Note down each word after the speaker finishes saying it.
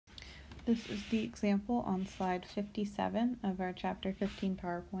This is the example on slide 57 of our chapter 15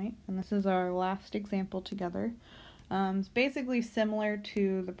 PowerPoint, and this is our last example together. It's basically similar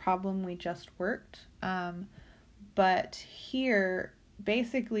to the problem we just worked, but here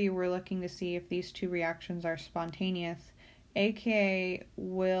basically we're looking to see if these two reactions are spontaneous, aka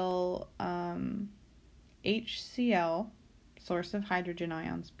will HCl, source of hydrogen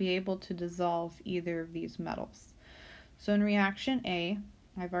ions, be able to dissolve either of these metals. So in reaction A,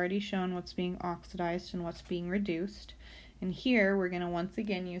 I've already shown what's being oxidized and what's being reduced. And here we're going to once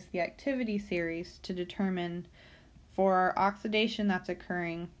again use the activity series to determine for our oxidation that's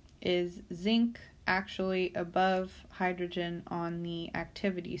occurring, is zinc actually above hydrogen on the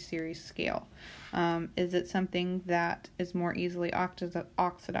activity series scale? Is it something that is more easily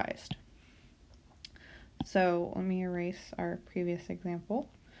oxidized? So let me erase our previous example.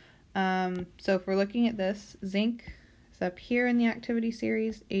 So if we're looking at this, zinc up here in the activity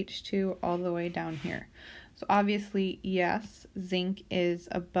series, H2 all the way down here. So obviously, yes, zinc is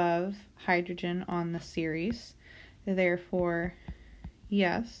above hydrogen on the series. Therefore,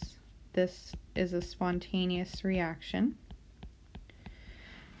 yes, this is a spontaneous reaction.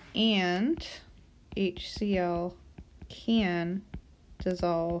 And HCl can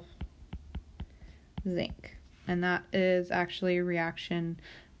dissolve zinc. And that is actually a reaction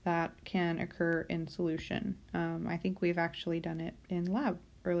that can occur in solution. I think we've actually done it in lab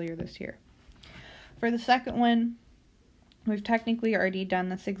earlier this year. For the second one, we've technically already done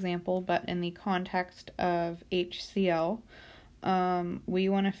this example, but in the context of HCl, we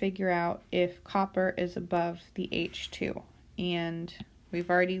want to figure out if copper is above the H2. And we've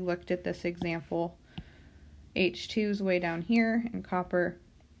already looked at this example. H2 is way down here, and copper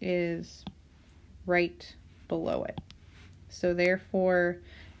is right below it. So therefore,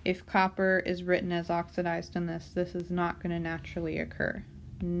 if copper is written as oxidized in this is not going to naturally occur.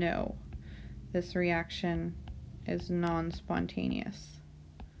 No, this reaction is non-spontaneous.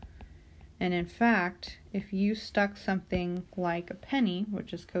 And in fact, if you stuck something like a penny,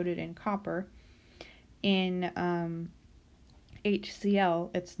 which is coated in copper, in HCl,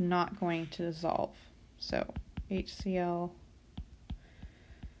 it's not going to dissolve. So HCl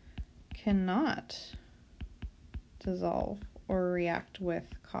cannot dissolve or react with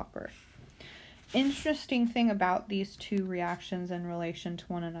copper. Interesting thing about these two reactions in relation to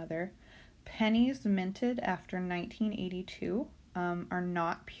one another, pennies minted after 1982 are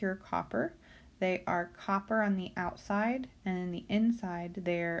not pure copper. They are copper on the outside, and in the inside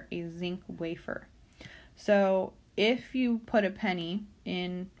they're a zinc wafer. So if you put a penny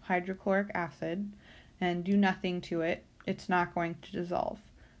in hydrochloric acid and do nothing to it, it's not going to dissolve.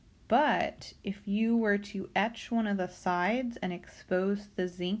 But if you were to etch one of the sides and expose the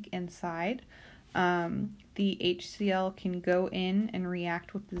zinc inside, the HCl can go in and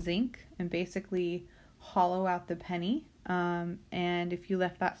react with the zinc and basically hollow out the penny. And if you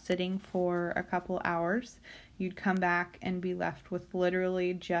left that sitting for a couple hours, you'd come back and be left with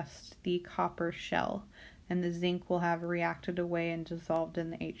literally just the copper shell, and the zinc will have reacted away and dissolved in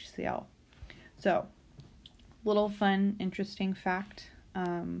the HCl. So, little fun, interesting fact.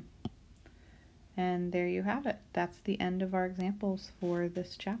 And there you have it. That's the end of our examples for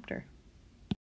this chapter.